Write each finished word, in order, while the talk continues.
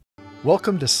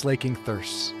Welcome to Slaking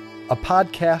Thirsts, a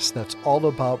podcast that's all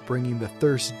about bringing the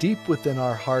thirst deep within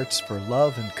our hearts for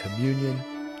love and communion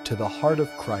to the heart of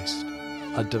Christ,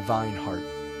 a divine heart,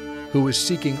 who is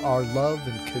seeking our love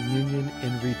and communion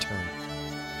in return.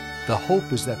 The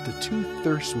hope is that the two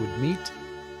thirsts would meet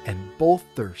and both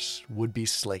thirsts would be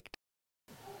slaked.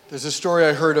 There's a story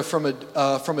I heard from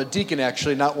a deacon,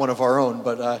 actually, not one of our own,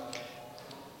 but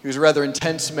he was a rather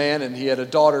intense man, and he had a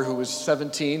daughter who was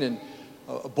 17, and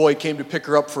a boy came to pick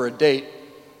her up for a date.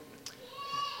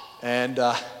 And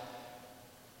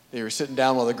they were sitting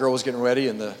down while the girl was getting ready,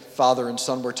 and the father and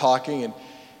son were talking, and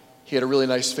he had a really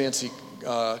nice, fancy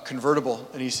convertible,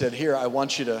 and he said, "Here, I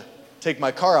want you to take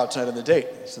my car out tonight on the date."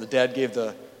 So the dad gave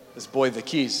this boy the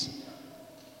keys,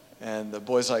 and the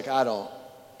boy's like, "I don't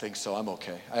think so. I'm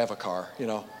okay. I have a car, you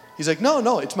know." He's like,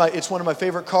 No, it's one of my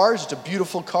favorite cars. It's a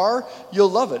beautiful car. You'll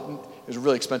love it." And it was a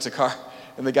really expensive car.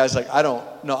 And the guy's like,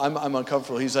 I'm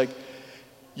uncomfortable. He's like,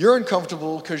 "You're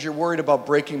uncomfortable because you're worried about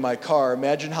breaking my car.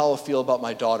 Imagine how I'll feel about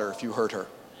my daughter if you hurt her."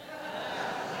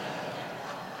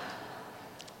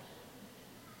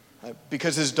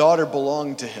 Because his daughter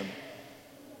belonged to him.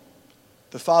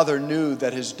 The father knew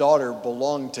that his daughter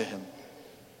belonged to him,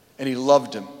 and he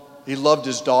loved him. He loved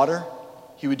his daughter.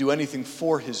 He would do anything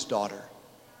for his daughter.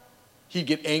 He'd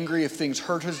get angry if things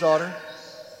hurt his daughter,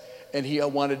 and he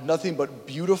wanted nothing but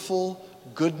beautiful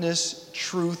goodness,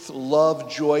 truth, love,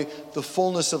 joy, the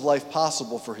fullness of life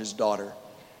possible for his daughter.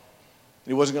 And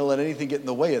he wasn't going to let anything get in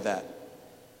the way of that.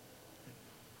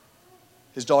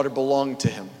 His daughter belonged to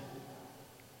him.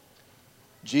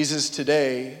 Jesus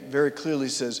today very clearly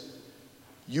says,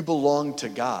 you belong to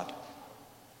God.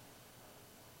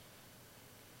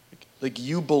 Like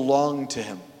you belong to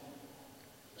him.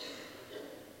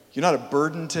 You're not a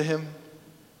burden to him.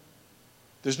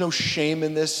 There's no shame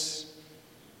in this.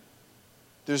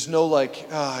 There's no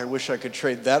like, I wish I could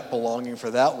trade that belonging for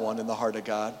that one in the heart of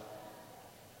God.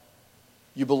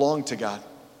 You belong to God.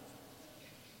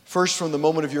 First, from the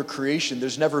moment of your creation,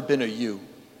 there's never been a you.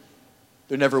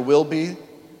 There never will be.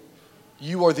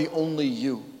 You are the only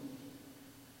you.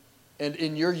 And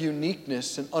in your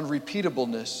uniqueness and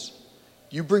unrepeatableness,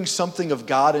 you bring something of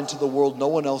God into the world no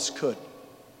one else could.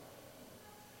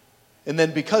 And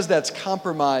then because that's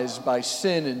compromised by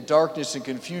sin and darkness and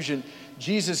confusion,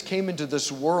 Jesus came into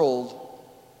this world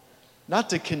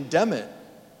not to condemn it.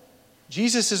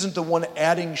 Jesus isn't the one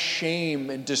adding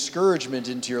shame and discouragement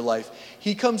into your life.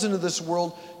 He comes into this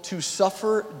world to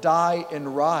suffer, die,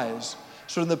 and rise.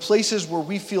 So in the places where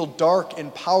we feel dark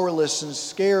and powerless and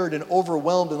scared and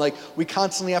overwhelmed and like we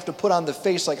constantly have to put on the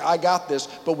face like, I got this,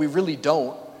 but we really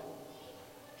don't.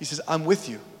 He says, I'm with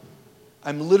you.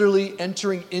 I'm literally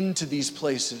entering into these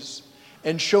places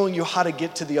and showing you how to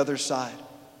get to the other side.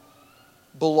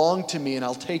 Belong to me and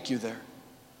I'll take you there.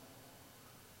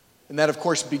 And that, of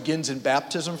course, begins in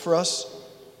baptism for us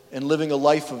and living a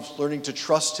life of learning to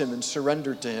trust him and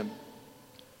surrender to him.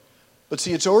 But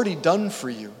see, it's already done for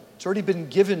you. It's already been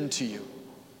given to you.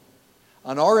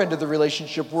 On our end of the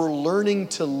relationship, we're learning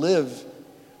to live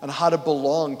on how to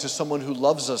belong to someone who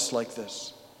loves us like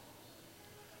this.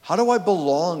 How do I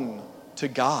belong to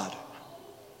God?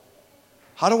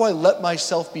 How do I let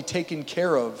myself be taken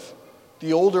care of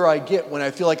the older I get when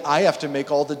I feel like I have to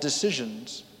make all the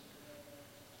decisions?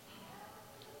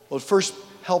 Well, it first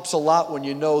helps a lot when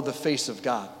you know the face of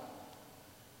God.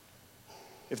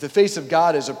 If the face of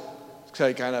God is a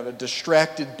kind of a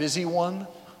distracted, busy one,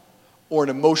 or an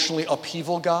emotionally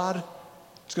upheaval God,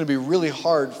 it's going to be really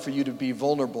hard for you to be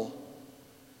vulnerable,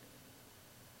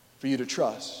 for you to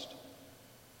trust.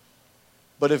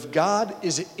 But if God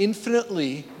is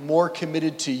infinitely more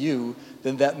committed to you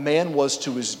than that man was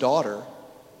to his daughter,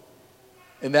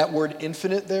 and that word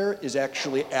infinite there is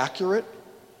actually accurate,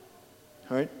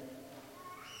 all right?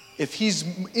 If he's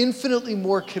infinitely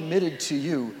more committed to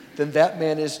you than that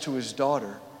man is to his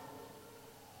daughter,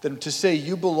 then to say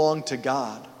you belong to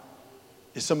God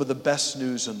is some of the best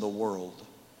news in the world.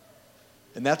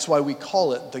 And that's why we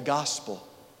call it the gospel.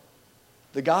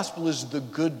 The gospel is the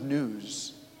good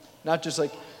news. Not just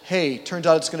like, hey, turns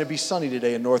out it's going to be sunny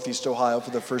today in Northeast Ohio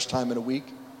for the first time in a week.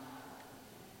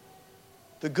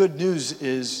 The good news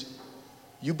is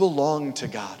you belong to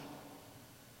God,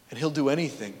 and he'll do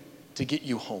anything to get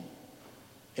you home.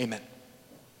 Amen.